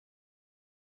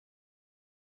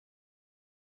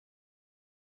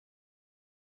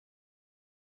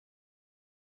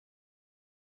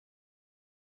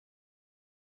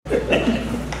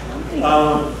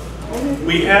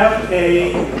We have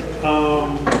a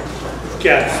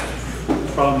guest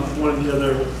from one of the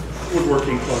other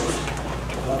woodworking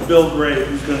clubs, Bill Gray,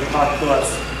 who's going to talk to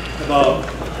us about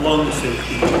lung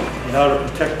safety and how to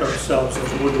protect ourselves as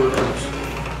woodworkers.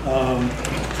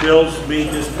 Bill's made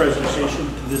this presentation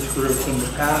to this group in the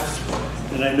past,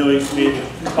 and I know he's made it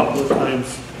a couple of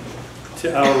times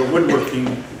to our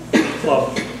woodworking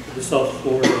club, the South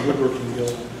Florida Woodworking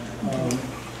Guild.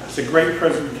 It's a great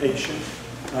presentation.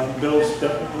 Bill's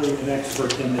definitely an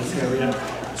expert in this area,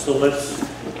 so let's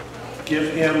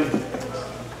give him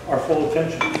our full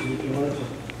attention.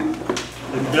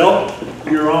 And Bill,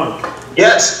 you're on.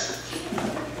 Yes.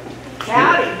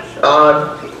 Howdy.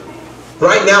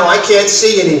 Right now, I can't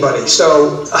see anybody,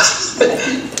 so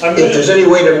if there's any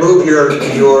way to move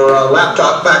your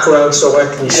laptop back around so I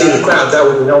can see the crowd, that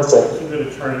would be helpful. I'm going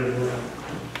to turn it around.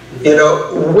 You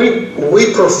know,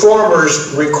 we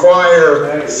performers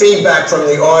require feedback from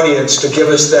the audience to give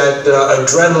us that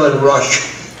adrenaline rush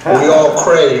we all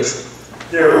crave.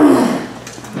 There we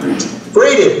go.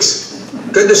 Greetings.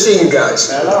 Good to see you guys.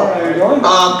 Hello, how are you doing?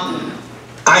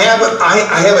 I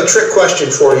have a trick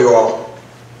question for you all.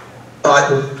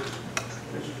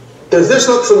 Does this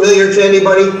look familiar to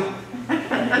anybody?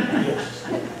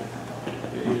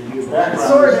 Your background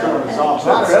Sort is of. throwing us off.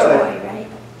 Not really.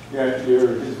 Yeah,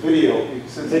 his video.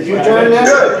 Did you turn that?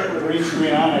 Good. Green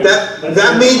screen on.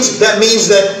 That means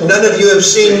that none of you have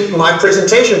seen my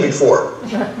presentation before.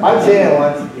 I've seen it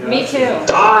once. Me too.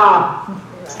 Ah,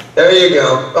 there you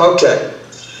go. Okay.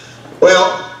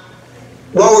 Well,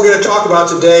 what we're going to talk about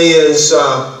today is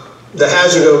the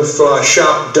hazard of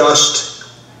shop dust.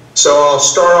 So I'll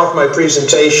start off my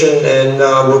presentation and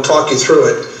we'll talk you through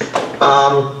it.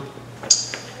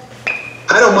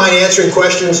 I don't mind answering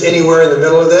questions anywhere in the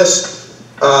middle of this,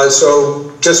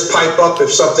 so just pipe up if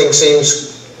something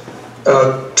seems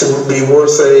to be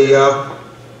worth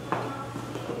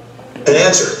an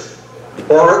answer,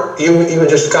 or even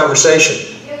just a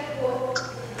conversation.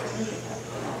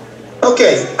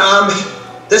 Okay,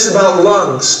 this is about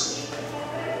lungs.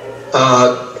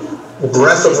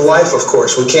 Breath of life, of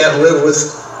course. We can't live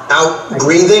without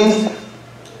breathing,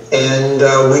 and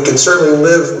we can certainly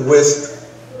live with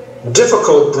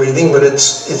difficult breathing, but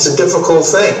it's a difficult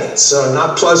thing. It's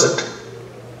not pleasant.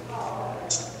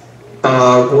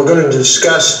 We're going to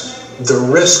discuss the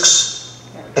risks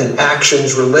and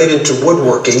actions related to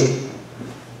woodworking.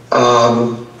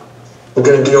 We're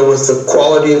going to deal with the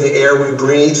quality of the air we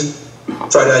breathe,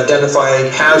 try to identify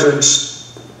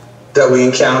hazards that we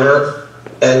encounter,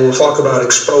 and we'll talk about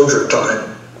exposure time.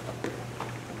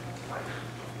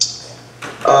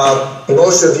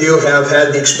 Most of you have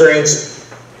had the experience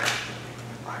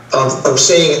of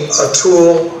seeing a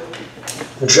tool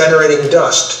generating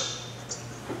dust.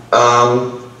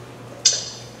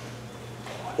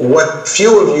 What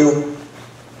few of you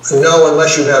know,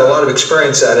 unless you've had a lot of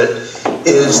experience at it,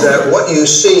 is that what you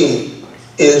see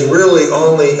is really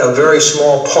only a very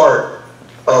small part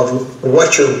of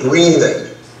what you're breathing.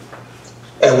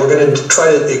 And we're going to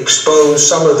try to expose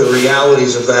some of the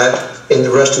realities of that in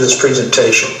the rest of this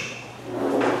presentation.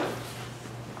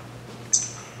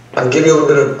 I'll give you a little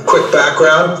bit of quick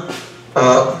background.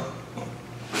 I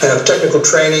have technical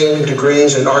training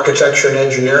degrees in architecture and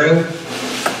engineering.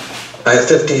 I have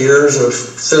 50 years of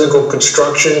physical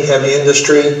construction, heavy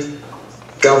industry,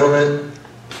 government,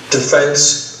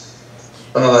 defense,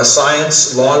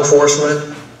 science, law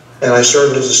enforcement, and I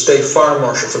served as a state fire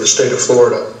marshal for the state of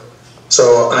Florida.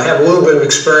 So I have a little bit of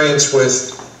experience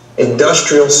with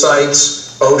industrial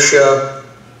sites, OSHA,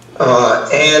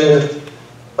 and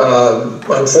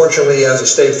unfortunately, as a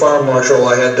state fire marshal,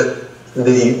 I had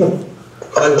the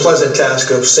unpleasant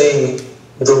task of seeing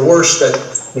the worst that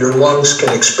your lungs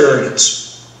can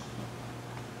experience.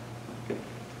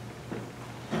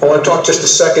 I want to talk just a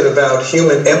second about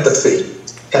human empathy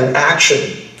and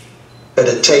action that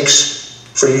it takes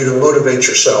for you to motivate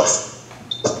yourself.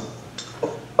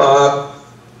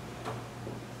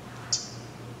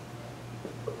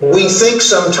 We think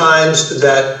sometimes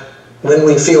that when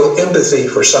we feel empathy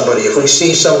for somebody, if we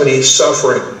see somebody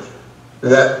suffering,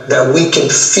 that we can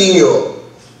feel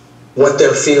what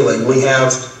they're feeling. We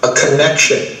have a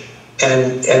connection,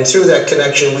 and through that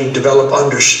connection we develop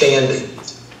understanding.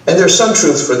 And there's some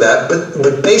truth for that,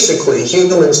 but basically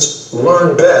humans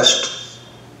learn best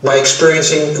by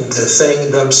experiencing the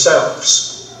thing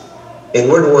themselves. In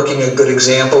woodworking, a good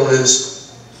example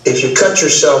is if you cut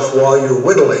yourself while you're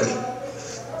whittling,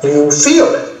 you feel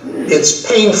it. It's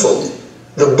painful.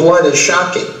 The blood is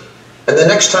shocking. And the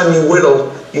next time you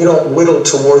whittle, you don't whittle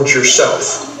towards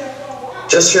yourself.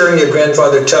 just hearing your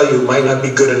grandfather tell you might not be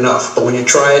good enough, but when you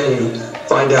try it and you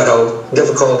find out how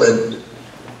difficult and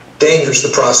dangerous the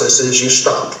process is, you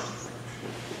stop.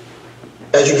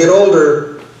 As you get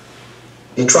older,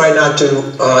 you try not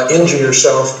to injure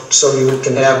yourself so you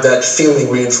can have that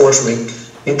feeling reinforcement.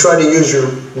 You try to use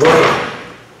your brain.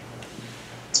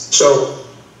 So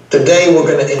today we're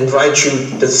going to invite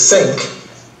you to think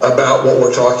about what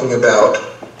we're talking about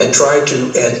and try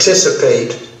to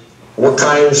anticipate what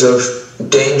kinds of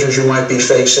dangers you might be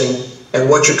facing and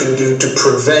what you can do to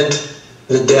prevent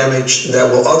the damage that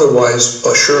will otherwise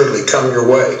assuredly come your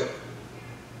way.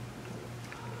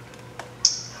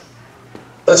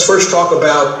 Let's first talk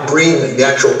about breathing, the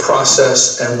actual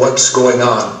process and what's going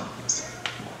on.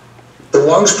 The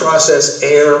lungs process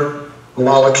air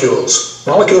molecules.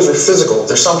 Molecules are physical.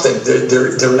 They're something.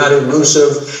 They're not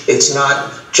elusive. It's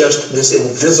not just this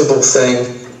invisible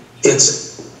thing.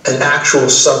 It's an actual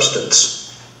substance.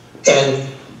 And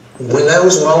when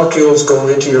those molecules go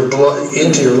into your blood,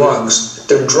 into your lungs,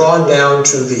 they're drawn down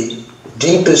to the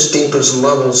deepest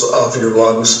levels of your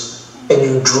lungs, and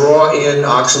you draw in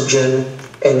oxygen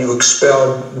and you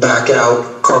expel back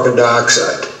out carbon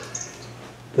dioxide.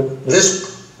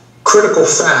 This critical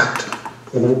fact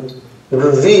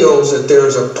reveals that there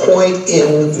is a point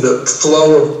in the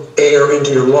flow of air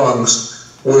into your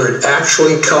lungs where it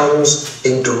actually comes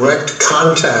in direct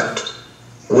contact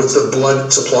with the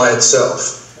blood supply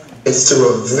itself. It's through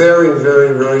a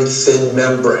very thin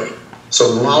membrane.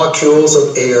 So molecules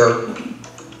of air,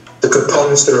 the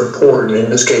components that are important, in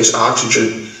this case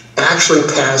oxygen, actually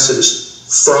passes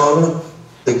from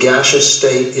the gaseous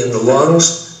state in the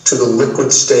lungs to the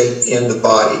liquid state in the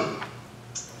body.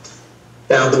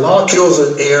 Now, the molecules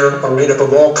of air are made up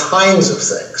of all kinds of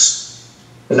things: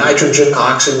 nitrogen,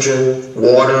 oxygen,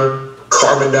 water,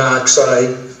 carbon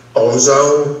dioxide,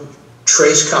 ozone,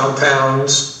 trace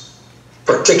compounds,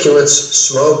 particulates,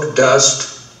 smoke,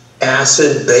 dust,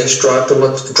 acid, base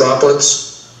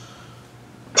droplets,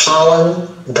 pollen,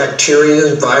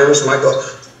 bacteria, virus,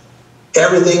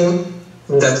 everything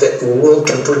that the world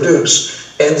can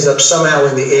produce ends up somehow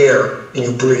in the air and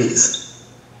you breathe.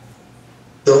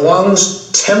 The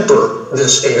lungs temper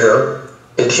this air,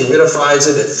 it humidifies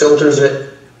it, it filters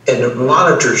it, and it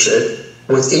monitors it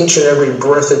with each and every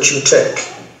breath that you take.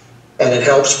 And it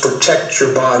helps protect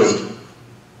your body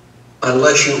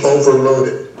unless you overload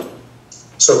it.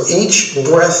 So each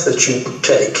breath that you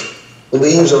take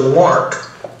leaves a mark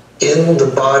in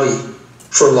the body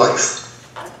for life.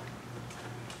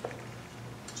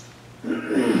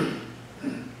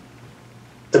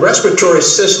 The respiratory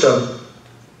system,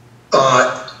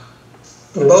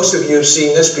 most of you have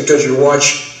seen this because you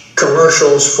watch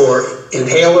commercials for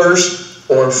inhalers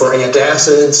or for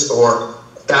antacids or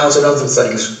 1,000 other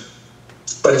things.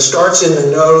 But it starts in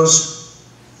the nose,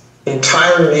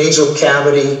 entire nasal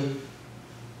cavity,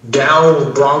 down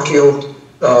the bronchial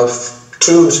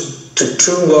tubes to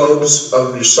 2 lobes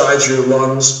of your sides of your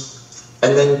lungs,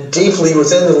 and then deeply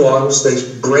within the lungs,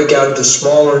 they break out into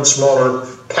smaller and smaller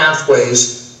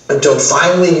pathways until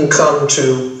finally you come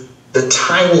to the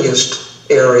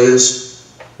tiniest areas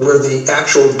where the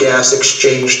actual gas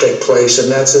exchange takes place,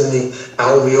 and that's in the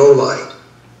alveoli.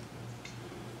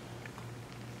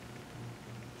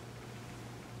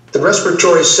 The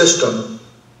respiratory system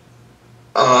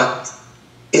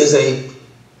is a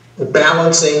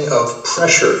balancing of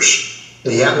pressures,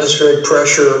 the atmospheric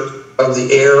pressure of the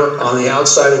air on the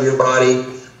outside of your body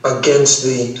against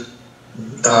the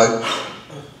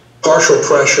partial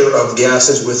pressure of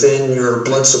gases within your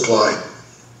blood supply.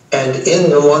 And in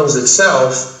the lungs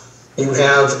itself, you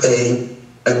have a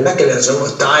mechanism,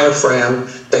 a diaphragm,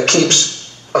 that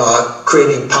keeps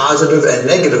creating positive and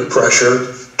negative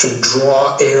pressure to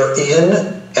draw air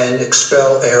in and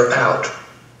expel air out.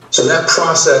 So that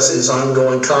process is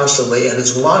ongoing constantly and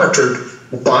is monitored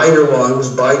by your lungs,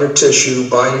 by your tissue,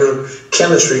 by your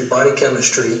chemistry, body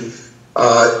chemistry,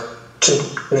 to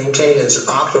maintain as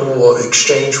optimal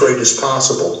exchange rate as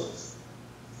possible.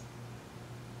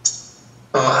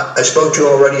 I spoke to you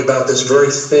already about this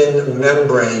very thin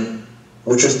membrane,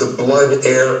 which is the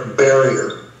blood-air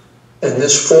barrier. And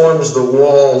this forms the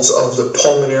walls of the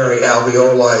pulmonary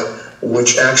alveoli,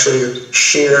 which actually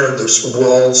share the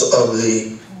walls of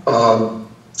the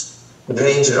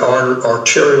veins and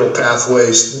arterial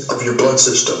pathways of your blood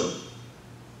system.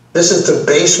 This is the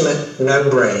basement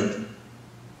membrane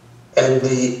and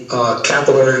the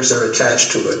capillaries that are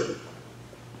attached to it.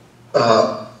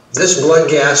 This blood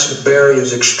gas barrier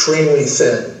is extremely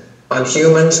thin. On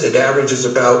humans, it averages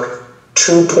about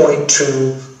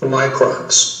 2.2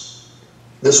 microns.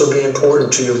 This will be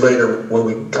important to you later when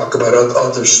we talk about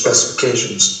other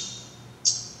specifications.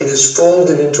 it is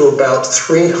folded into about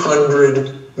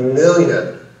 300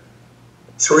 million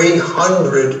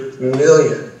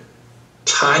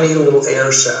tiny little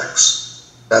air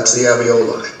sacs. That's the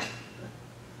alveoli.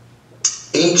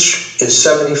 Each is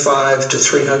 75 to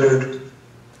 300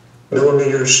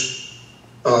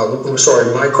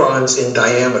 microns in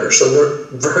diameter. So they're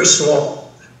very small.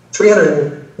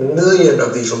 300 million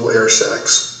of these little air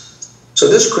sacs. So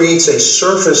this creates a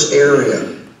surface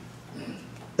area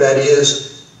that is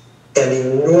an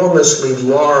enormously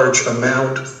large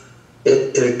amount.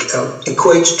 It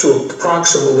equates to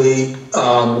approximately,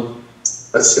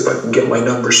 let's see if I can get my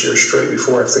numbers here straight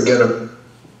before I forget them.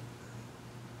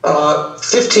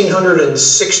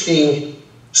 1,560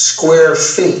 square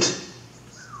feet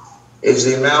is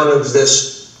the amount of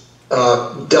this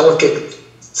delicate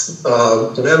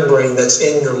membrane that's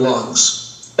in your lungs.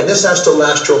 And this has to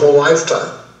last your whole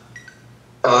lifetime.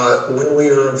 When we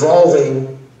are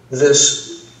evolving this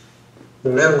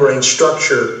membrane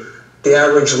structure, the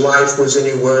average life was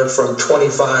anywhere from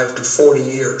 25 to 40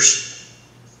 years.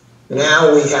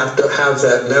 Now we have to have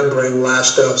that membrane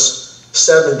last us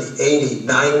 70, 80,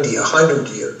 90, 100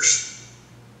 years.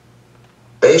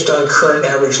 Based on current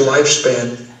average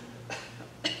lifespan,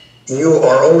 you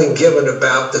are only given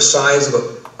about the size of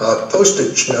a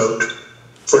postage note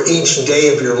for each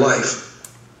day of your life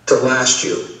to last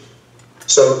you.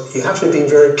 So you have to be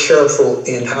very careful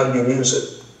in how you use it.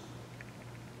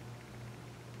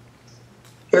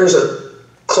 Here's a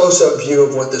close-up view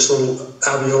of what this little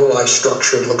alveoli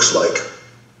structure looks like.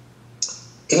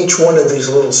 Each one of these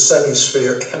little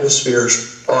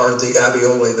hemispheres are the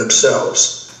alveoli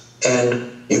themselves. And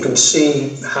you can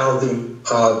see how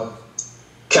the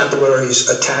capillaries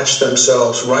attach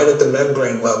themselves right at the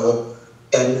membrane level.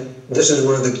 And this is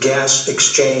where the gas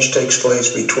exchange takes place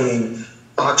between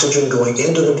oxygen going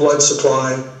into the blood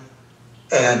supply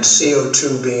and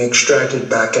CO2 being extracted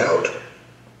back out.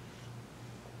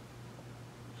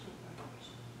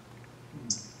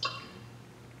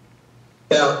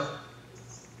 Now,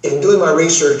 in doing my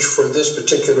research for this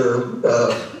particular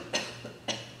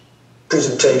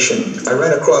presentation, I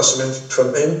ran across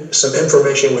some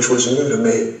information which was new to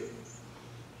me.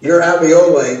 Your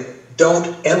alveoli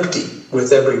don't empty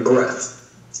with every breath.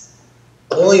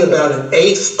 Only about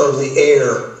 1/8 of the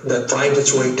air that finds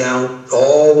its way down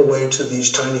all the way to these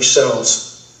tiny cells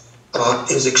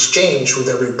is exchanged with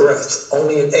every breath,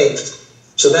 only 1/8.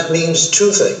 So that means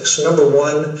two things. Number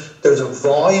one, there's a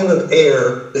volume of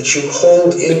air that you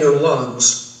hold in your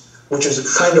lungs, which is a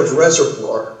kind of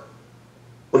reservoir,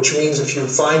 which means if you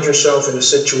find yourself in a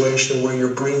situation where you're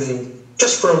breathing,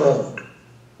 just for a moment,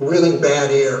 really bad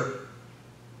air,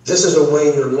 this is a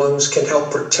way your lungs can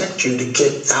help protect you to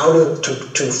get out of,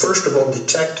 to first of all,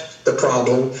 detect the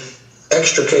problem,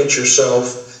 extricate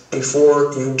yourself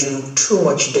before you do too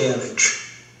much damage.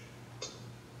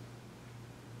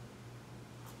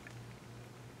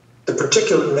 The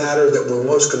particulate matter that we're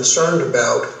most concerned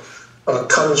about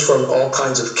comes from all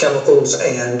kinds of chemicals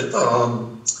and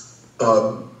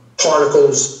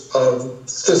particles of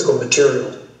physical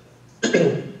material.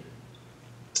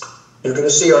 You're going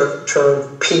to see our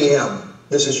term PM.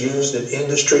 This is used in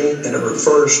industry and it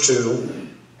refers to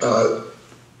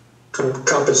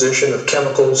composition of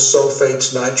chemicals,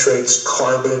 sulfates, nitrates,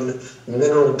 carbon,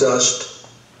 mineral dust,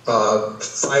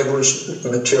 fibrous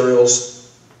materials,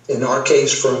 in our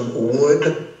case from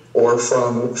wood or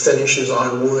from finishes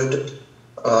on wood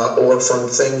or from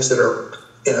things that are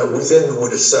within the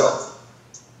wood itself.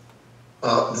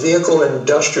 Vehicle and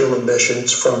industrial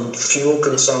emissions from fuel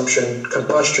consumption,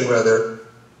 combustion rather,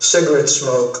 cigarette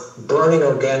smoke, burning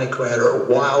organic matter,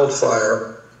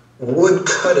 wildfire, wood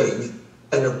cutting,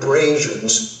 and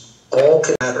abrasions all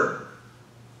can matter.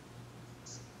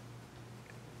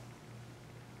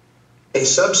 A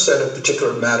subset of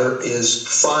particulate matter is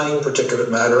fine particulate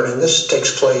matter, and this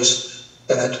takes place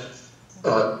at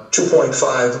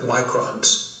 2.5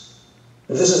 microns.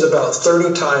 This is about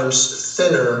 30 times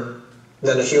thinner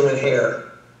than a human hair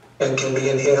and can be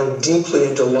inhaled deeply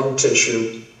into lung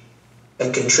tissue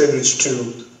and contributes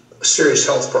to serious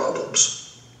health problems.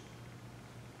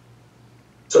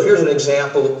 So here's an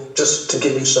example just to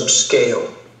give you some scale.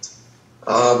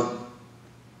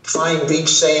 Fine beach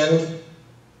sand,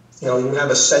 you have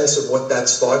a sense of what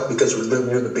that's like because we live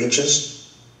near the beaches.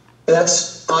 And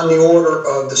that's on the order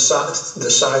of the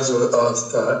size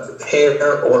of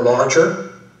hair or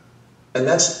larger, and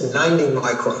that's 90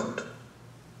 micron.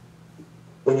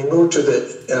 When you move to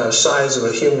the size of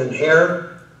a human hair,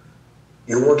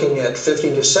 you're working at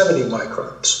 50 to 70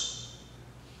 microns.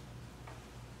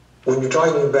 When you're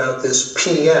talking about this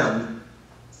PM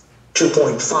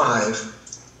 2.5,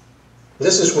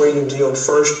 This is where you deal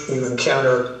first, you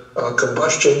encounter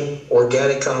combustion,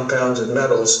 organic compounds, and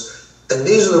metals. And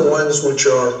these are the ones which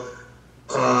are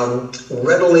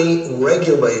readily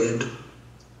regulated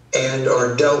and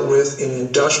are dealt with in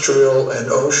industrial and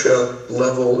OSHA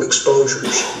level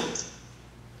exposures.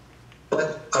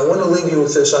 But I want to leave you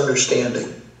with this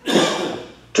understanding.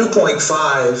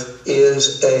 2.5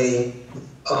 is a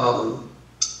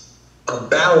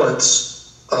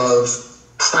balance of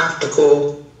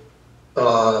practical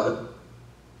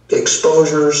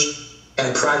exposures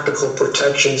and practical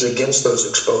protections against those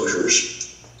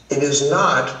exposures. It is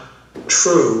not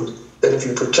true that if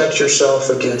you protect yourself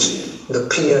against the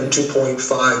PM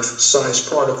 2.5 size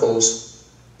particles,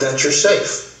 that you're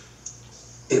safe.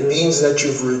 It means that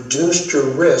you've reduced your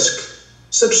risk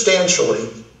substantially,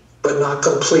 but not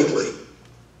completely.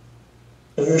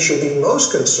 You should be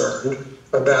most concerned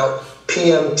about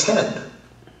PM 10.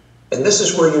 And this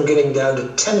is where you're getting down to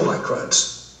 10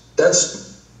 microns.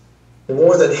 That's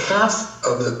more than half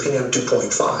of the PM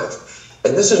 2.5.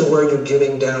 And this is where you're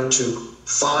getting down to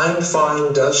fine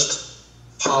dust,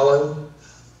 pollen.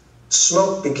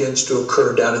 Smoke begins to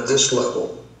occur down at this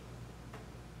level.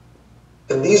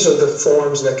 And these are the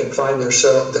forms that can find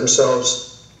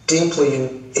themselves deeply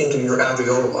into your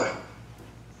alveoli.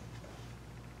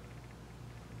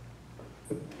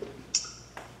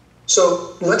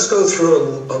 So let's go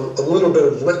through a little bit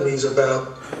of litanies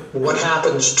about what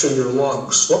happens to your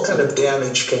lungs. What kind of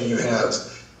damage can you have?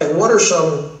 And what are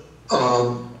some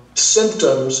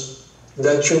symptoms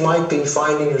that you might be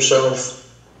finding yourself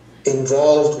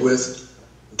involved with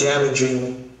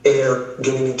damaging air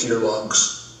getting into your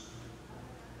lungs?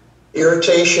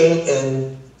 Irritation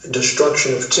and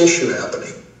destruction of tissue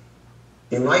happening.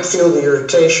 You might feel the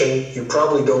irritation, you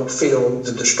probably don't feel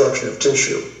the destruction of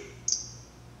tissue.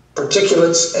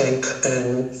 Particulates and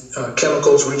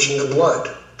chemicals reaching the blood,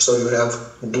 so you have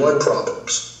blood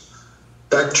problems.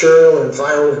 Bacterial and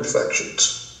viral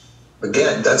infections.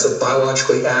 Again, that's a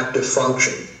biologically active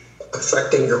function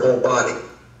affecting your whole body.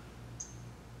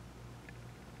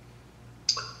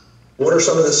 What are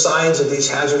some of the signs of these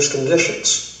hazardous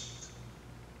conditions?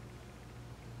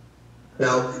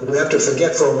 Now, we have to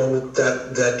forget for a moment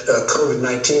that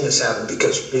COVID-19 has happened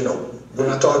because, you know, we're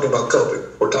not talking about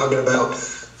COVID. We're talking about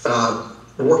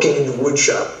working in the wood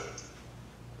shop.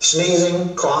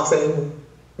 Sneezing, coughing,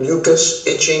 mucus,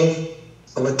 itching,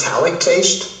 a metallic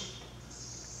taste,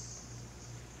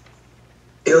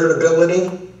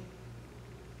 irritability,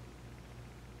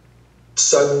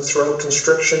 sudden throat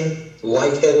constriction,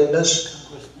 lightheadedness,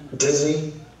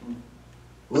 dizzy,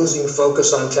 losing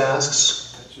focus on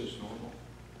tasks, That's just normal.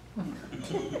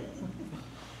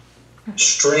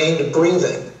 strained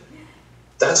breathing.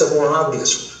 That's a more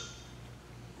obvious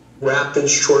one. Rapid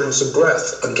shortness of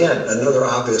breath. Again, another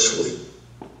obviously.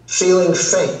 Feeling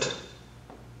faint.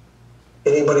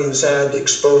 Anybody who's had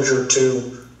exposure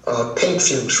to paint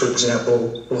fumes, for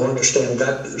example, will understand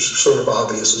that is sort of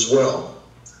obvious as well.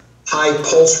 High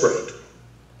pulse rate.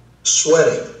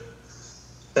 Sweating.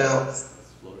 Now,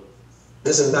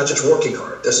 this is not just working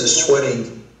hard. This is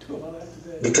sweating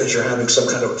because you're having some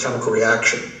kind of a chemical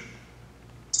reaction.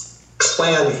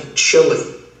 Clammy,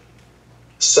 chilly,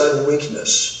 sudden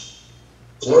weakness,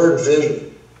 blurred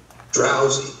vision,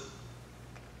 drowsy.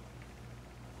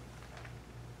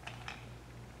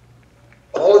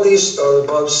 All of these are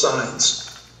above signs.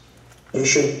 You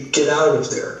should get out of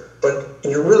there, but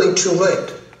you're really too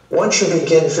late. Once you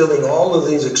begin feeling all of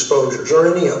these exposures,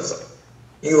 or any of them,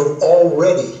 you have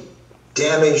already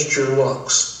damaged your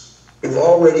lungs. You've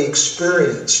already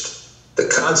experienced the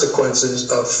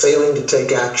consequences of failing to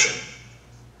take action.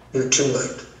 You're too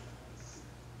late.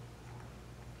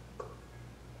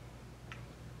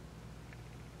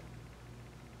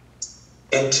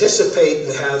 Anticipate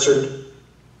the hazard,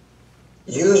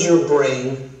 use your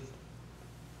brain,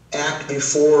 act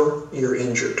before you're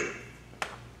injured.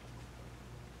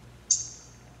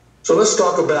 So let's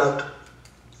talk about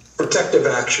protective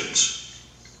actions.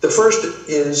 The first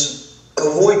is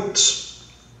avoidance.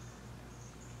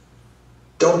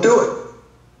 Don't do it.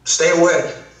 Stay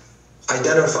away.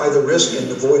 Identify the risk and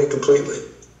avoid it completely.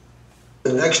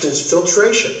 The next is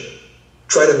filtration.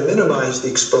 Try to minimize the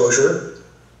exposure.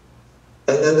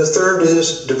 And then the third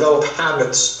is develop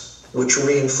habits which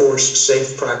reinforce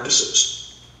safe practices.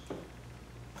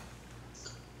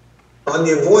 On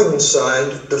the avoidance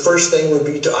side, the first thing would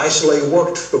be to isolate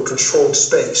work to a controlled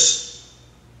space.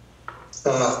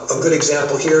 A good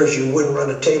example here is you wouldn't run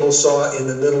a table saw in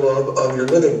the middle of your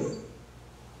living room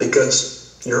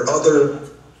because your other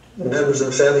members of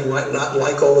the family might not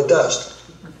like all the dust.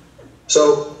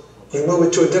 So you move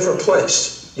it to a different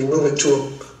place. You move it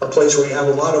to a place where you have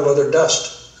a lot of other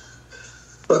dust.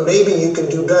 But maybe you can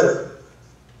do better,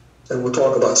 and we'll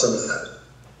talk about some of that.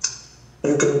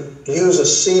 You can use a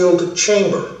sealed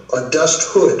chamber, a dust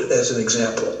hood as an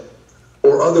example,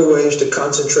 or other ways to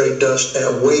concentrate dust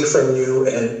away from you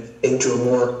and into a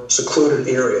more secluded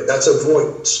area. That's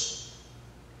avoidance.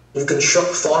 You can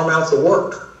farm out the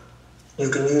work. You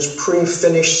can use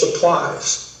pre-finished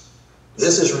supplies.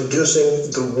 This is reducing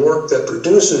the work that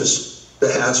produces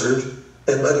the hazard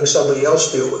and letting somebody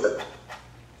else deal with it.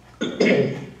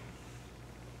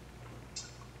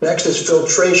 Next is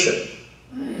filtration.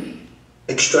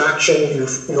 Extraction,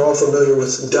 you're all familiar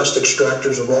with dust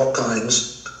extractors of all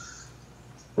kinds.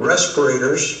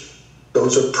 Respirators,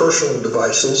 those are personal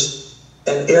devices,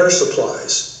 and air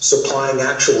supplies, supplying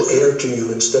actual air to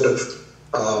you instead of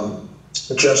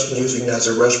just using it as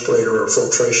a respirator or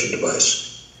filtration device.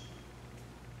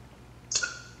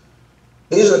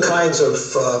 These are the kinds of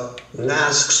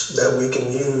masks that we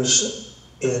can use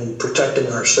in protecting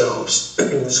ourselves.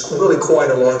 It's really quite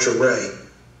a large array.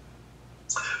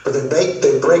 But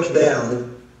they break down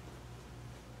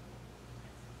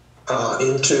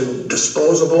into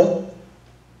disposable,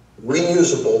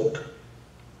 reusable,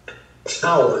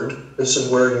 powered. This is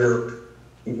where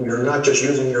you're not just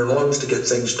using your lungs to get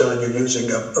things done, you're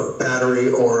using a battery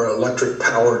or electric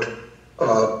powered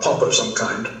pump of some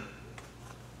kind.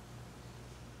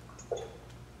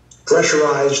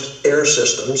 Pressurized air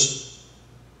systems.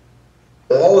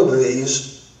 All of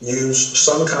these use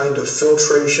some kind of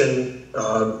filtration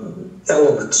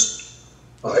elements.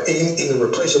 Either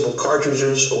replaceable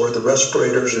cartridges or the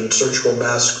respirators and surgical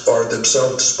masks are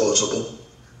themselves disposable.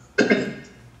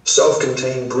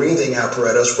 Self-contained breathing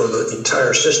apparatus where the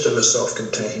entire system is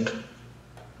self-contained.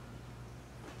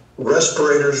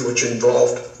 Respirators, which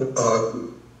involve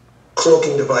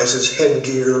cloaking devices,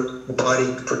 headgear,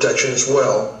 body protection as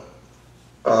well.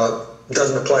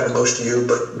 Doesn't apply to most of you,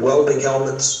 but welding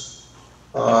helmets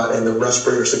and the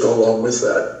respirators that go along with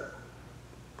that.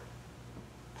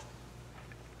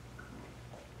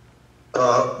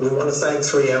 We want to thank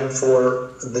 3M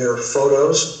for their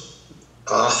photos.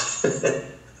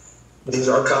 These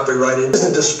are copyrighted. This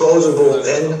is a disposable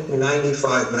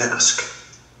N95 mask.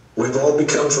 We've all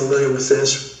become familiar with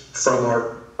this from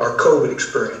our COVID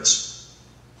experience.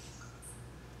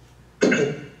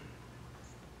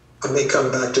 I may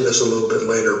come back to this a little bit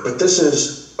later, but this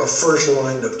is a first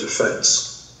line of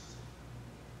defense.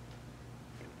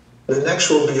 The next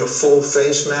will be a full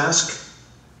face mask,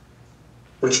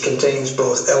 which contains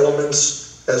both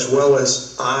elements as well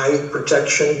as eye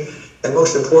protection, and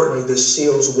most importantly, this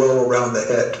seals well around the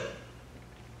head.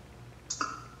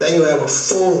 Then you have a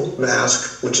full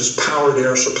mask, which is powered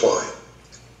air supply.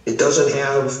 It doesn't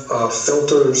have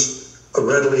filters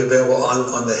readily available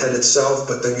on the head itself,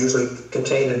 but they're usually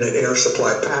contained in an air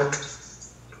supply pack.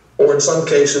 Or in some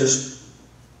cases,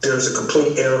 there's a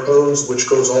complete air hose, which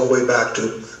goes all the way back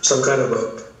to some kind of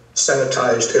a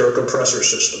sanitized air compressor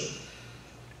system.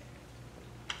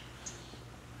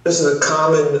 This is a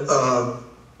common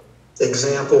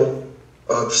example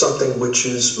of something which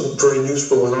is very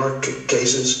useful in our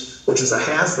cases, which is a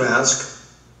half mask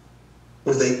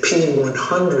with a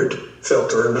P100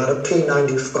 filter, not a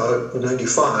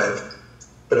P95,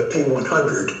 but a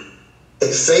P100, a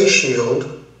face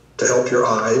shield to help your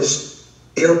eyes,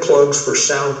 earplugs for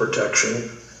sound protection,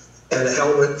 and a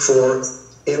helmet for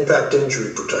impact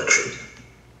injury protection.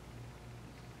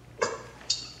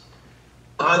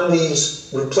 On these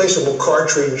replaceable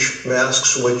cartridge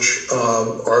masks, which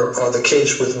are the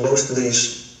case with most of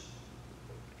these,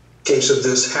 case of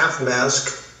this half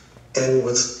mask, and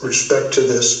with respect to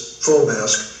this full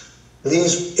mask,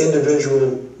 these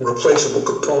individual replaceable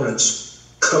components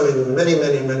come in many,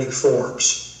 many, many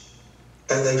forms,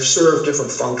 and they serve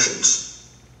different functions.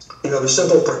 You have a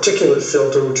simple particulate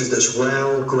filter, which is this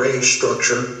round gray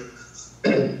structure.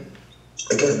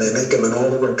 Again, they make them in all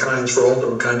different kinds for all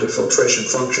different kinds of filtration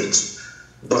functions.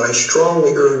 But I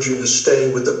strongly urge you to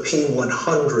stay with the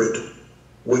P100,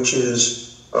 which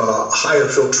is a higher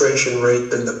filtration rate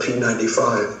than the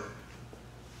P95.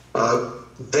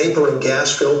 Vapor and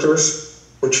gas filters,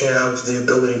 which have the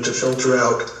ability to filter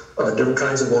out different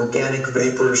kinds of organic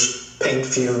vapors, paint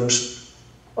fumes.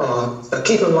 Now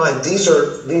keep in mind, these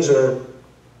are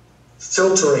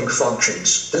filtering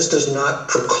functions. This does not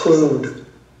preclude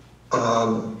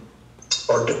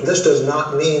or this does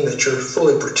not mean that you're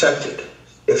fully protected.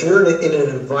 If you're in an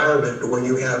environment where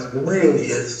you have really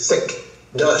thick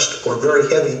dust or very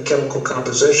heavy chemical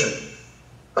composition,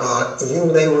 you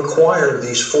may require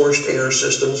these forced air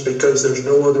systems because there's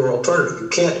no other alternative. You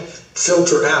can't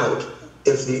filter out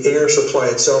if the air supply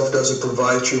itself doesn't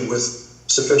provide you with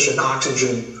sufficient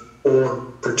oxygen or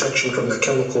protection from the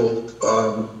chemical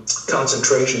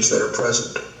concentrations that are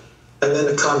present. And then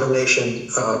the combination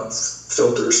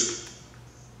filters.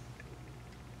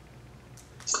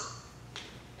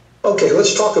 Okay,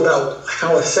 let's talk about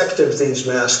how effective these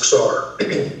masks are.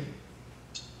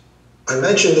 I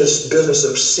mentioned this business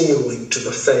of sealing to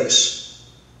the face.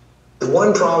 The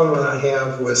one problem that I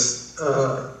have with,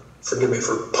 forgive me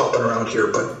for popping around here,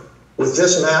 but with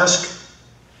this mask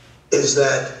is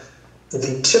that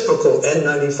the typical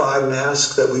N95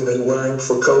 mask that we've been wearing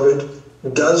for COVID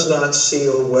does not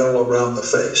seal well around the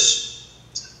face.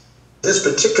 This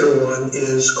particular one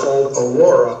is called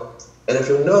Aurora, and if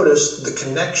you'll notice, the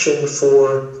connection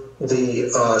for the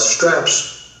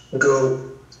straps go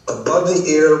above the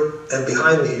ear and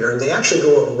behind the ear, and they actually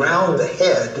go around the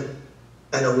head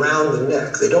and around the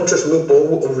neck. They don't just loop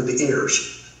over the ears.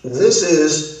 This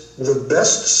is the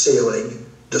best sealing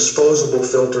disposable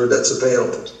filter that's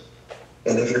available.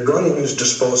 And if you're going to use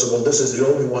disposable, this is the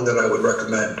only one that I would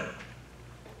recommend.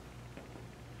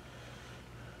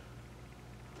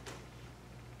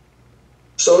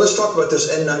 So let's talk about this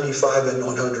N95 and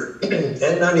 100.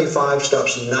 N95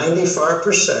 stops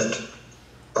 95%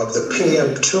 of the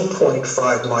PM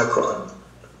 2.5 micron.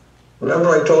 Remember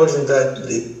I told you that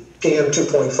the PM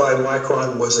 2.5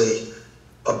 micron was a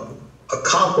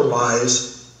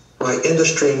compromise by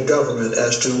industry and government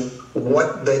as to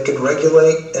what they could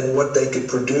regulate and what they could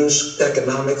produce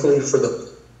economically for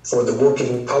the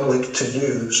working public to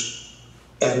use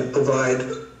and provide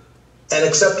an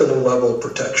acceptable level of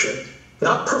protection.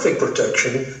 Not perfect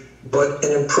protection, but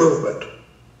an improvement.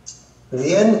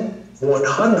 The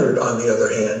N100, on the other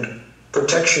hand,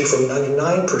 protection from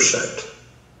 99%.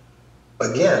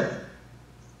 Again,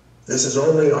 this is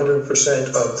only 100%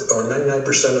 of, or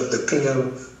 99% of the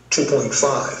PM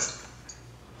 2.5.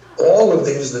 All of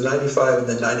these, the 95 and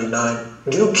the 99,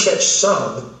 do catch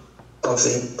some of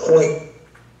the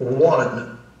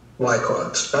 0.1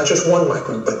 microns. Not just 1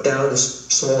 micron, but down as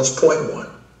small as 0.1.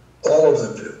 All of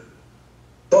them do.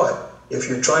 But if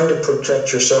you're trying to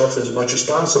protect yourself as much as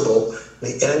possible,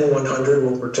 the N100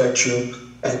 will protect you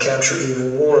and capture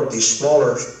even more of these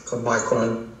smaller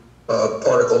micron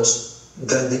particles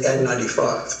than the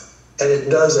N95. And it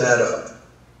does add up.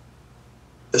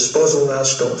 Disposable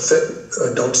masks don't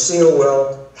fit, don't seal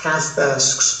well. Half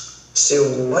masks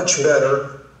seal much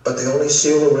better, but they only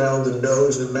seal around the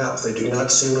nose and mouth. They do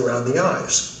not seal around the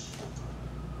eyes.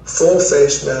 Full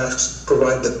face masks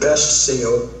provide the best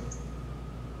seal,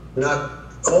 not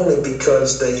only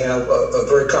because they have a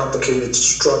very complicated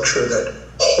structure that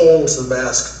holds the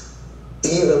mask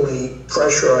evenly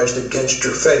pressurized against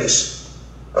your face,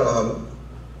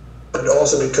 but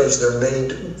also because they're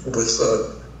made with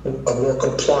a more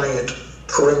compliant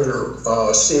perimeter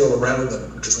seal around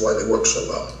them, which is why they work so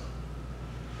well.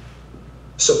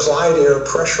 Supplied air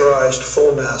pressurized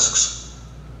full masks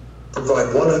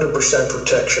provide 100%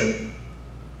 protection,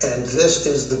 and this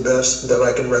is the best that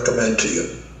I can recommend to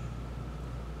you.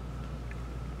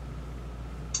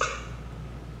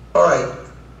 All right,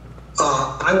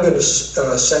 I'm going to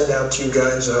send out to you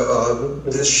guys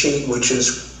this sheet, which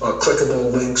is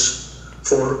clickable links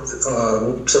for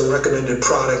some recommended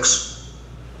products,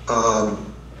 and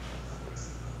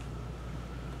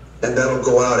that'll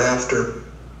go out after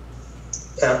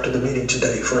the meeting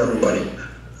today for everybody.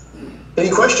 Any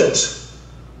questions?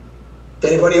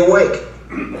 Anybody awake?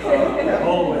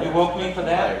 Oh, you woke me for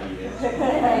that?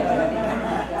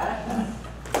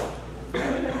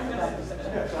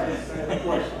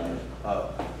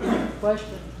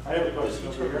 Question. I have a question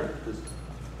over here.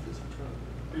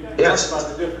 Yes. You talked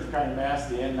about the different kind of masks,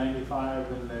 the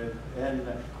N95 and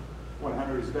the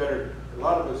N100 is better. A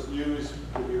lot of us use,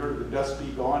 have you heard of the Dust Be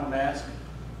Gone mask?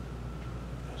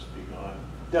 Dust be gone.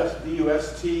 Dust,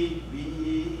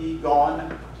 D-U-S-T-B-E-E,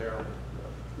 gone. Terrible.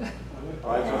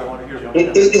 Oh, that's what I want to hear.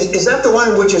 Is that the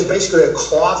one which is basically a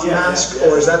cloth Yeah, mask, yeah,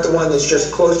 yeah. or is that the one that's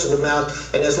just close to the mouth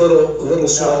and has little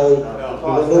small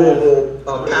No,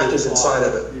 removable patches inside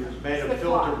of it? It's made of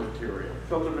filter material.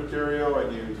 Filter material,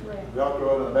 and you Velcro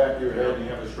it on the back of your head, and you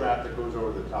have a strap that goes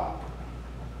over the top.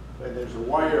 And there's a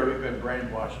wire. We've been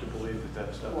brainwashed to believe that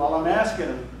that stuff. Well, I'm asking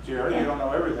him, Jerry, you don't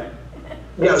know everything.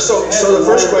 Yeah, so the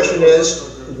first question is,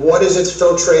 what is its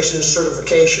filtration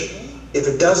certification? If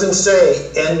it doesn't say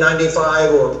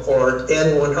N95 or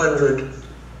N100,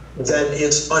 then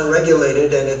it's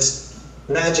unregulated and it's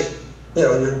magic. You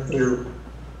know, you're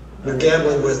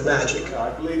gambling with magic.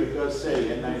 I believe it does say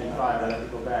N95, I have to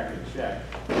go back and check.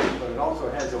 But it also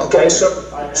has a... Okay,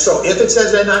 so if it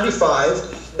says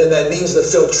N95, then that means the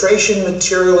filtration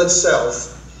material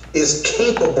itself is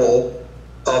capable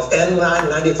of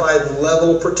N95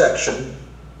 level protection,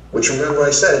 which remember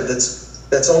I said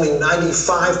that's only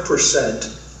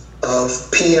 95%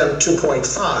 of PM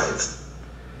 2.5.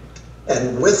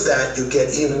 And with that, you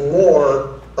get even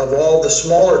more of all the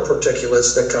smaller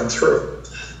particulates that come through.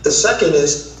 The second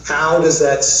is, how does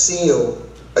that seal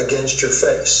against your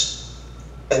face?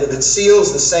 And if it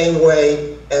seals the same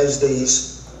way as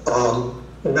these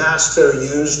masks that are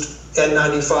used,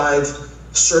 N95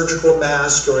 surgical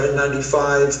mask or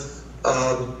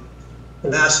N95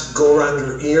 mask go around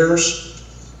your ears,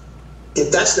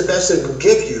 if that's the best it can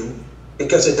give you,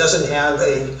 because it doesn't have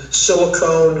a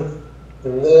silicone,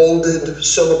 molded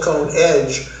silicone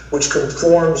edge, which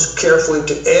conforms carefully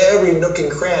to every nook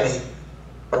and cranny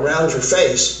around your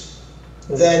face,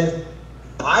 then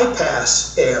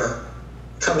bypass air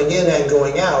coming in and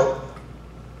going out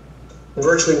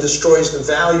virtually destroys the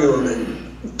value of it.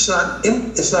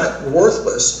 It's not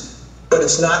worthless, but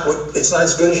it's not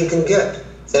as good as you can get.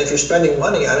 And if you're spending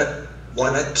money on it,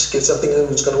 why not just get something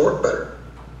that's going to work better?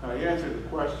 You answered the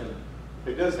question.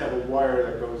 It does have a wire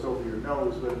that goes over your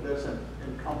nose, but it doesn't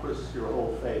encompass your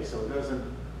whole face, so it doesn't,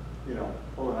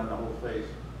 pull it on the whole face.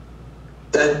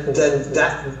 Then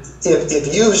that,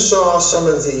 if you saw some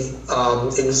of the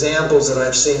examples that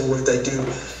I've seen where they do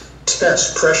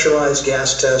tests, pressurized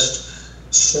gas test,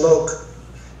 smoke,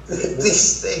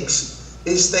 these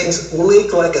things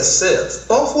leak like a sieve,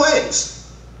 both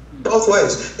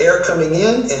ways, air coming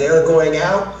in and air going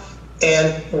out.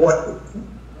 And what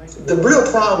the real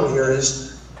problem here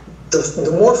is,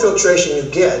 the more filtration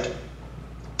you get,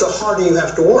 the harder you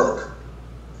have to work.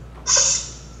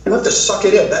 You have to suck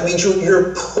it in. That means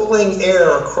you're pulling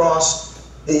air across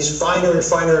these finer and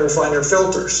finer and finer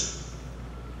filters.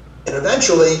 And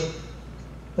eventually,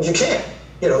 you can't.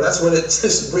 That's when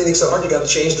it's breathing so hard, you got to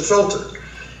change the filter.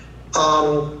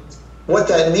 What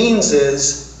that means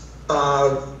is,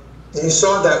 you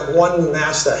saw that one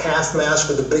mask, that half mask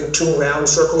with the big 2 round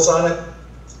circles on it.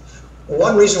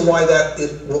 One reason why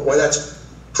that's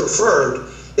preferred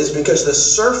is because the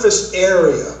surface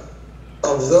area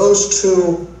of those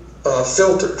 2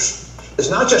 filters is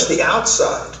not just the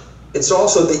outside, it's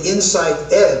also the inside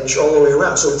edge all the way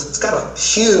around. So it's got a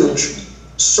huge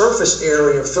surface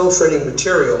area of filtrating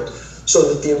material,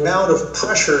 so that the amount of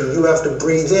pressure you have to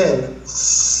breathe in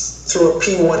through a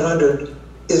P100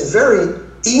 is very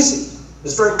easy,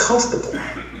 it's very comfortable.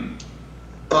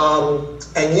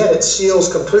 And yet it seals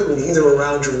completely, either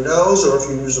around your nose, or if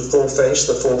you use the full face.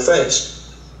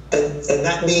 And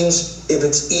that means if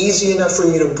it's easy enough for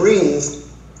you to breathe,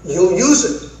 you'll use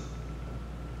it.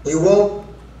 You won't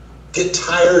get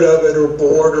tired of it or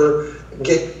bored or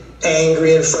get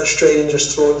angry and frustrated and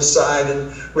just throw it aside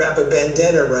and wrap a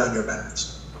bandana around your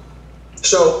mask.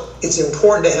 So it's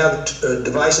important to have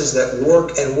devices that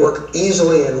work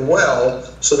easily and well,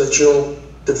 so that you'll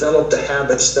develop the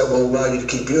habits that will allow you to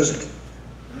keep using it.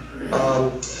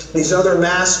 These other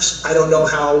masks, I don't know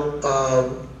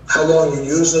how long you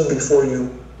use them before you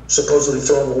supposedly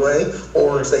throw them away,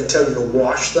 or if they tell you to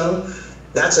wash them.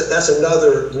 That's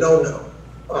another no-no.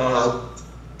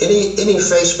 Any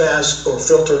face mask or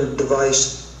filter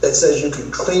device that says you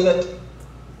can clean it,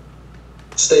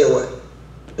 stay away,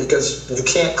 because you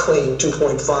can't clean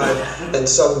 2.5 and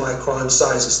sub-micron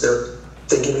sizes.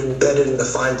 They get embedded in the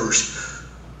fibers.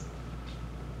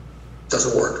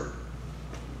 Doesn't work.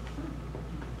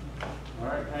 All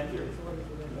right, thank you.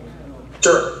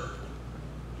 Sure.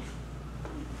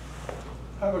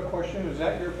 I have a question. Is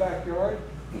that your backyard?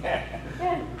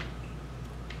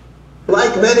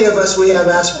 Like many of us, we have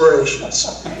aspirations.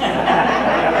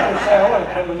 I want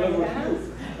to come and live with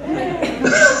you.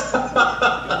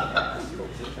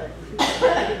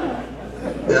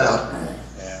 Yeah.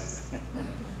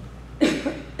 I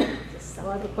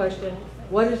have a question.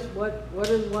 What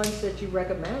are the ones that you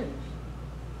recommend?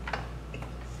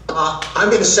 I'm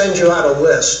going to send you out a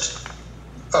list,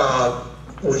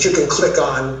 which you can click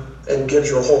on and gives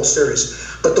you a whole series.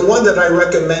 But the one that I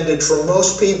recommended for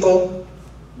most people,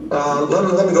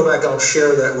 let me go back. I'll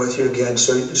share that with you again,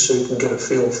 so you can get a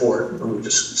feel for it. Let me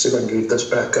just see if I can get this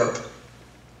back up.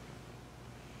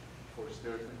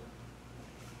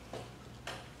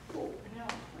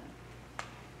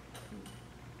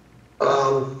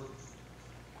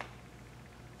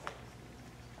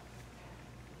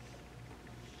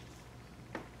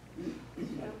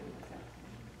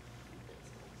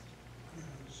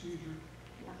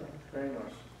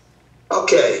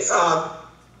 Okay,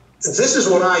 this is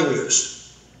what I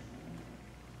use.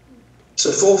 It's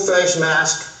a full face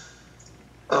mask,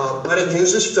 but it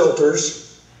uses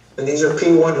filters, and these are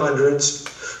P100s.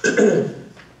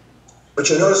 But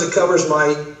you notice it covers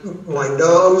my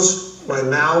nose, my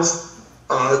mouth,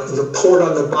 The port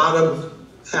on the bottom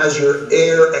has your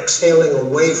air exhaling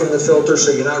away from the filter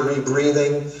so you're not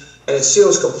rebreathing, and it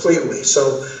seals completely.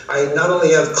 So I not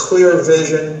only have clear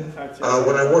vision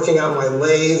when I'm working on my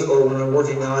lathe or when I'm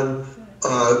working on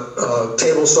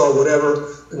table saw, whatever,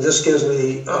 this gives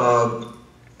me,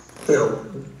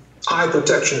 eye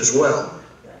protection as well.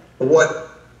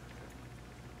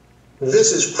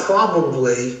 This is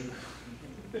probably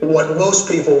what most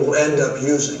people will end up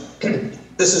using.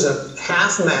 This is a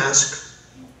half mask.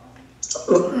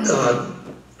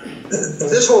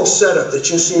 This whole setup that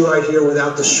you see right here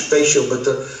without the face shield, but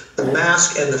the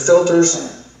mask and the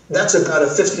filters, that's about a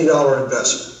 $50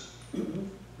 investment.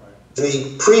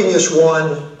 The previous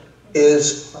one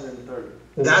is,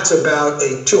 that's about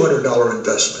a $200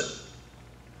 investment.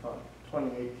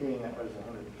 2018, that was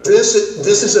 100.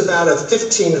 This is about a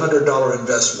 $1,500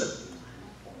 investment.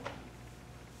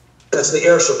 That's the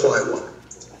air supply one.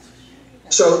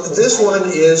 So this one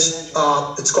is,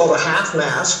 it's called a half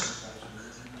mask.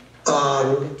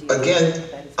 Again,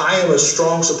 I am a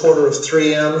strong supporter of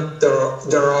 3M.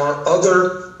 There are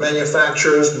other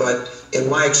manufacturers, but in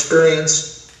my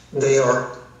experience, they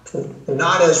are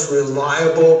not as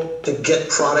reliable to get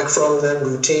product from them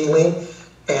routinely,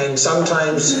 and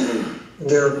sometimes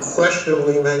they're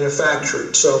questionably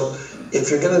manufactured. So if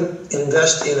you're going to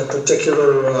invest in a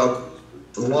particular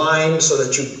line so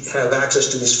that you have access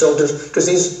to these filters, because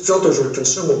these filters are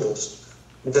consumables,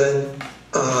 then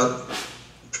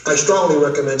I strongly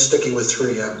recommend sticking with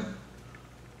 3M.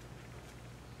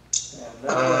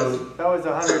 Yeah, that was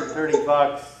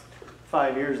 $130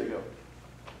 5 years ago.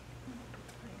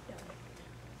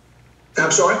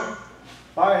 I'm sorry?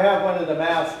 I have one of the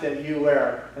masks that you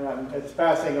wear, and it's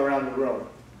passing around the room.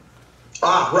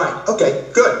 Ah, right. Okay,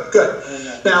 good.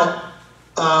 And, Now,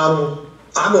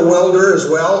 I'm a welder as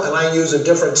well, and I use a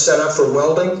different setup for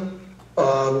welding.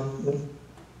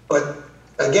 But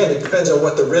again, it depends on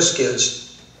what the risk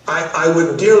is. I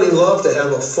would dearly love to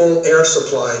have a full air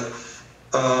supply,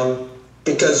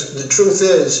 because the truth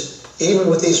is, even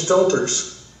with these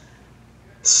filters,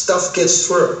 stuff gets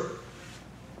through.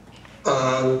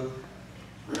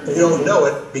 You don't know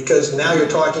it because now you're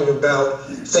talking about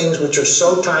things which are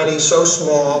so tiny, so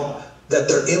small, that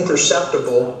they're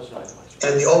imperceptible,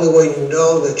 and the only way you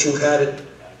know that you've had it,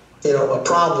 a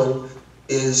problem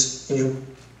is you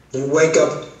wake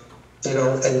up,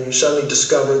 and you suddenly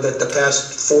discover that the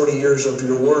past 40 years of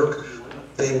your work,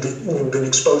 you've been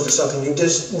exposed to something you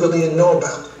just really didn't know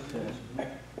about.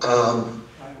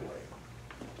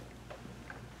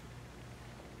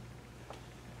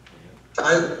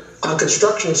 On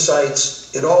construction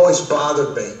sites, it always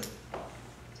bothered me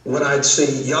when I'd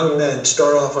see young men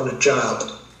start off on a job.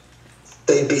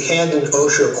 They'd be handed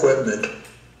OSHA equipment.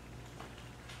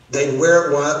 They'd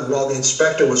wear it while the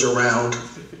inspector was around.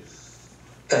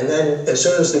 And then as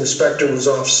soon as the inspector was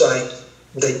off site,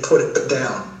 they'd put it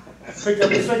down. Pick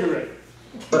up a cigarette.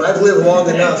 But I've lived long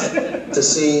enough to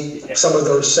see some of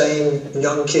those same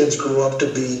young kids grow up to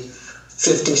be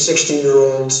 50,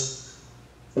 60-year-olds,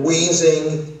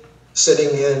 wheezing, sitting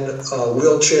in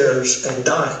wheelchairs and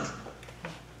dying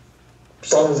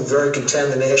from the very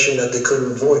contamination that they could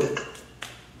have avoided.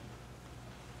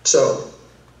 So,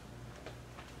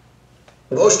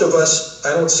 most of us,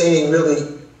 I don't see any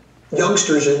really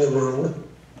youngsters in the room,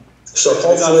 so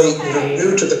hopefully you're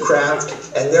new to the craft,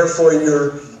 and therefore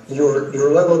your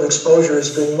level of exposure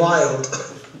has been mild.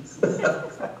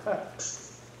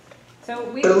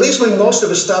 But at least most of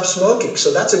us stopped smoking,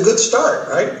 so that's a good start,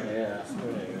 right? Yeah,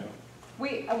 there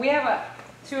you go. We have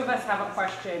two of us have a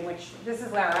question, which, this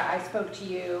is Lara. I spoke to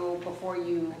you before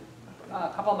you, a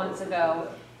couple months ago,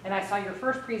 and I saw your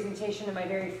first presentation in my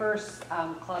very first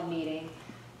club meeting.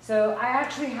 So I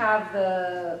actually have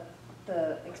the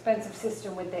expensive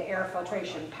system with the air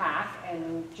filtration pack,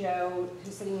 and Joe,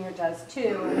 who's sitting here, does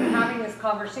too. And we're having this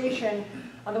conversation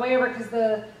on the way over, because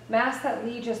the mask that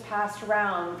Lee just passed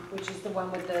around, which is the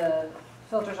one with the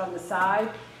filters on the side,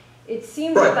 it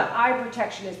seems that the eye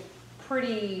protection is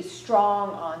pretty strong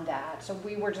on that. So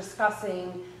we were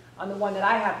discussing on the one that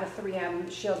I have, the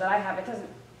 3M shield that I have, it doesn't,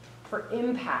 for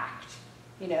impact,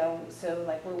 so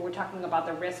like when we're talking about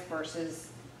the risk versus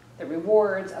the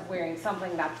rewards of wearing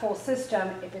something, that full system,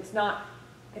 if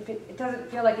it doesn't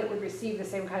feel like it would receive the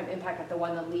same kind of impact that the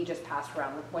one that Lee just passed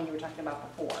around, the one you were talking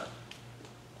about before.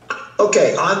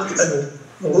 Okay,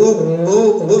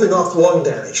 moving off lung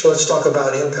damage, let's talk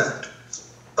about impact.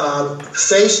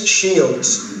 Face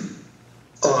shields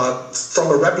from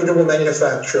a reputable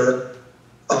manufacturer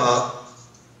are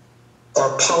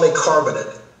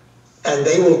polycarbonate, and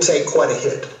they will take quite a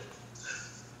hit.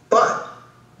 But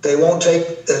they won't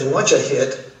take as much a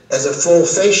hit as a full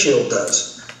face shield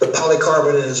does. The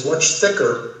polycarbonate is much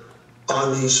thicker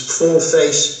on these full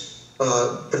face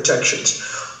protections.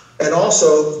 And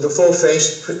also, the full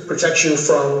face protects you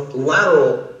from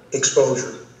lateral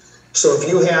exposure. So if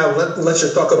you have, let's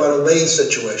just talk about a lathe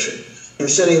situation. You're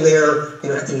sitting there,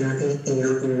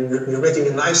 you're making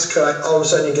a nice cut, all of a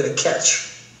sudden you get a catch.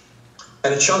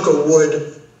 And a chunk of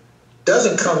wood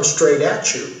doesn't come straight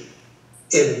at you.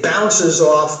 It bounces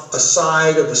off a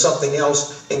side of something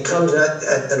else and comes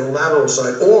at a lateral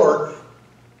side. Or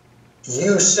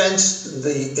you sense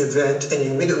the event and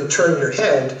you immediately turn your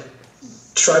head,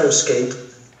 try to escape,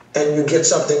 and you get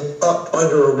something up,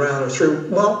 under, around, or through.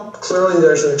 Well, clearly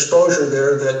there's an exposure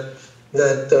there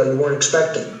that you weren't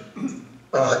expecting.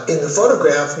 In the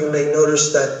photograph, you may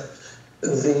notice that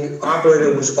the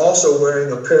operator was also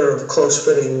wearing a pair of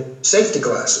close-fitting safety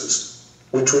glasses,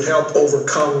 which would help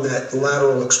overcome that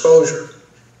lateral exposure.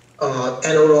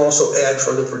 And it would also add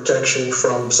further protection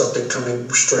from something coming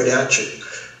straight at you.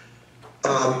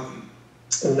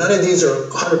 None of these are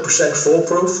 100%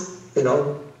 foolproof, you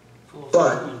know,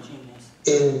 but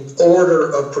in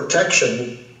order of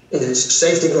protection is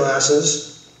safety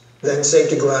glasses, then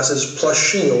safety glasses plus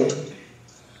shield,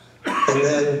 and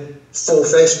then full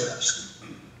face mask.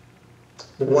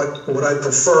 What I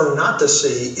prefer not to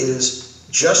see is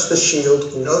just the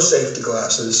shield, no safety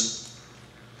glasses,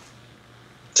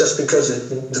 just because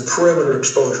the perimeter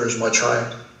exposure is much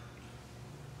higher.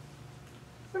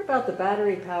 What about the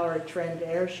battery-powered Trend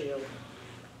Air Shield?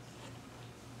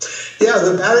 Yeah,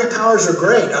 the battery powers are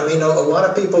great. I mean, a lot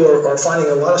of people are finding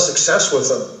a lot of success with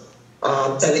them.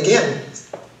 And again,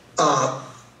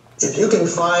 if you can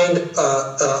find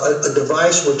a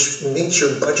device which meets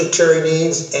your budgetary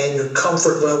needs and your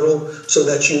comfort level so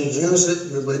that you use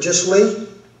it religiously,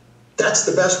 that's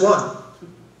the best one.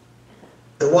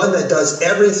 The one that does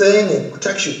everything and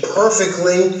protects you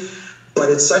perfectly, but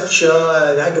it's such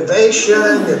an aggravation,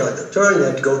 you know, you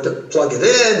have to go to plug it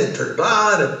in and turn it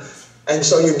on, and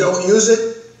so you don't use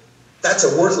it, that's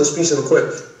a worthless piece of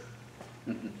equipment.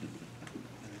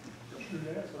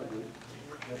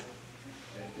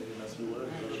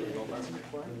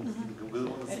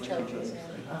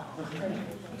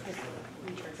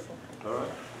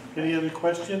 Any other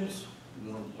questions?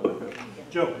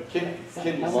 Joe?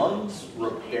 Can lungs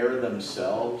repair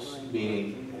themselves?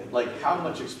 Meaning, like, how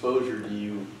much exposure do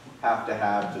you have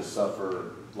to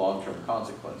suffer long-term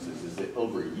consequences? Is it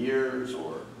over years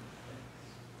or?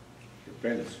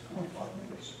 Depends.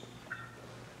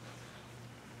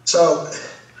 So,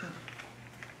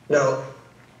 no,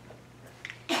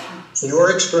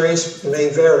 your experience may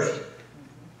vary.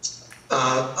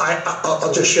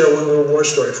 I'll just share one little war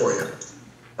story for you.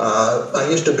 I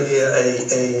used to be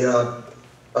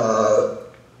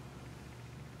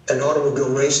an automobile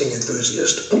racing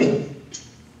enthusiast,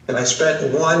 and I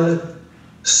spent one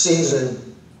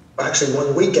season, actually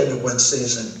one weekend of one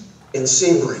season, in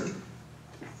Sebring.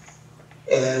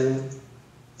 And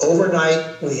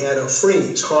overnight we had a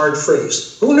freeze, hard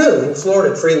freeze. Who knew? In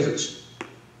Florida it freezes.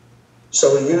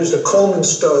 So we used a Coleman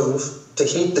stove to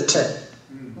heat the tent.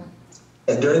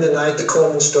 And during the night the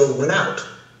Coleman stove went out.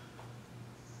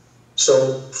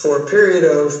 So for a period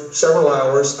of several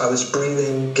hours, I was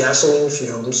breathing gasoline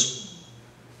fumes,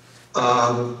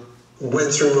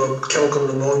 went through a chemical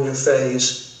pneumonia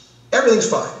phase. Everything's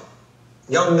fine.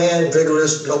 Young man,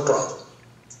 vigorous, no problem.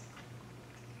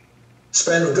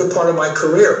 Spent a good part of my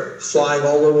career flying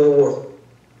all over the world.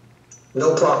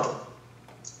 No problem.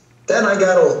 Then I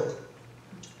got old.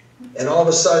 And all of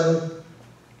a sudden,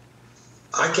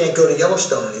 I can't go to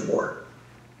Yellowstone anymore.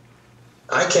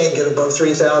 I can't get above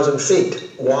 3,000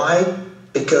 feet. Why?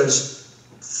 Because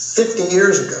 50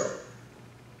 years ago,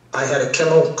 I had a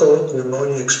chemical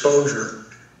pneumonia exposure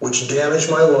which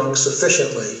damaged my lungs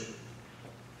sufficiently.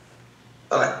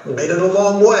 I made it a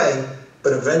long way,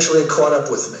 but eventually it caught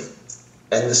up with me.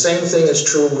 And the same thing is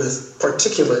true with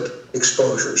particulate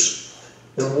exposures.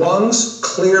 The lungs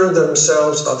clear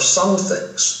themselves of some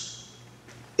things.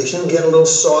 If you get a little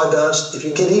sawdust, if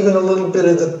you get even a little bit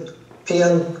of the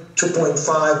PM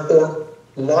 2.5 or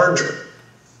larger,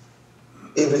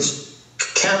 if it's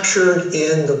captured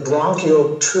in the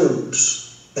bronchial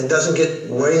tubes and doesn't get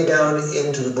way down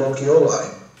into the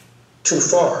bronchioli too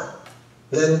far,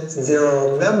 then there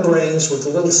are membranes with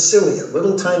little cilia,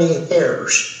 little tiny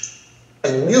hairs,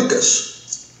 and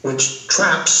mucus, which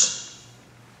traps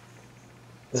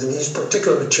these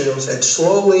particular materials, and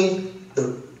slowly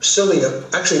the cilia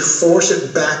actually force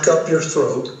it back up your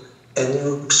throat and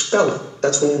you expel it.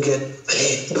 That's when you get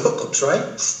hiccups, right?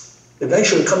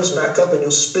 Eventually it comes back up and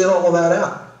you'll spit all of that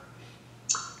out.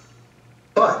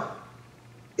 But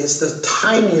It's the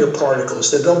tinier particles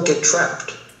that don't get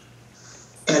trapped.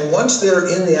 And once they're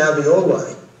in the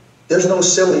alveoli, there's no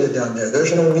cilia down there,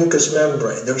 there's no mucous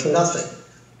membrane, there's nothing.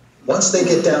 Once they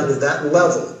get down to that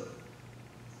level,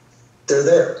 they're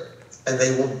there. And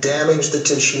they will damage the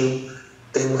tissue,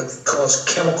 they will cause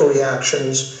chemical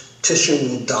reactions, tissue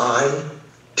will die,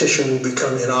 tissue will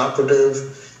become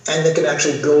inoperative, and they can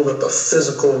actually build up a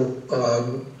physical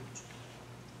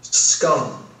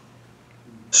scum.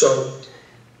 So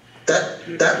that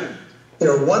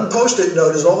one Post-it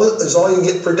note is all you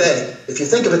get per day. If you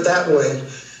think of it that way,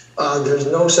 there's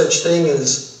no such thing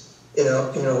as,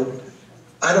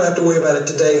 I don't have to worry about it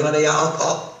today, honey.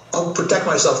 I'll protect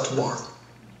myself tomorrow.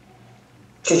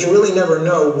 Because you really never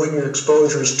know when your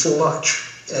exposure is too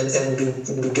much and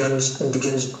begins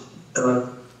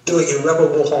doing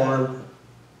irreparable harm,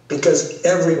 because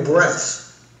every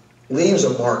breath leaves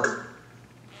a mark.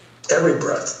 Every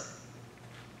breath.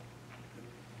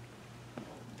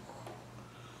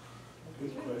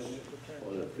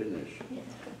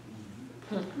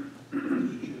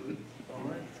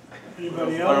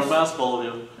 Anybody Our else? mouse ball,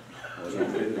 you.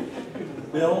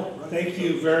 Bill, thank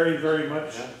you very, very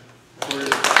much for your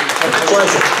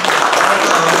Pleasure.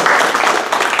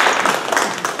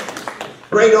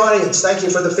 Great audience, thank you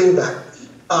for the feedback.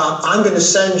 I'm going to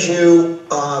send you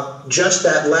just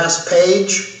that last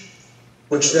page,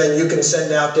 which then you can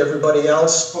send out to everybody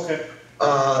else. Okay.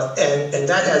 And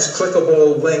that has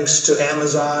clickable links to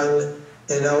Amazon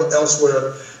and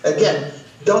elsewhere. Again,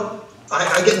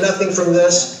 I get nothing from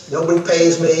this, nobody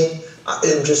pays me.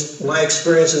 And just my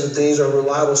experience is that these are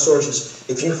reliable sources.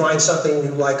 If you find something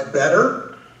you like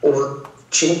better or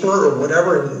cheaper or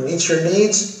whatever and meets your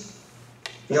needs,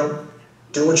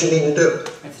 do what you need to do.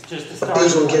 It's just a But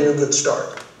these will give you a good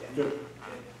start. Good.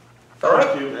 All right?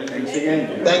 Thank you. Thanks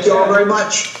again. Thank you all very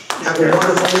much. Have a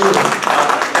wonderful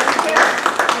evening.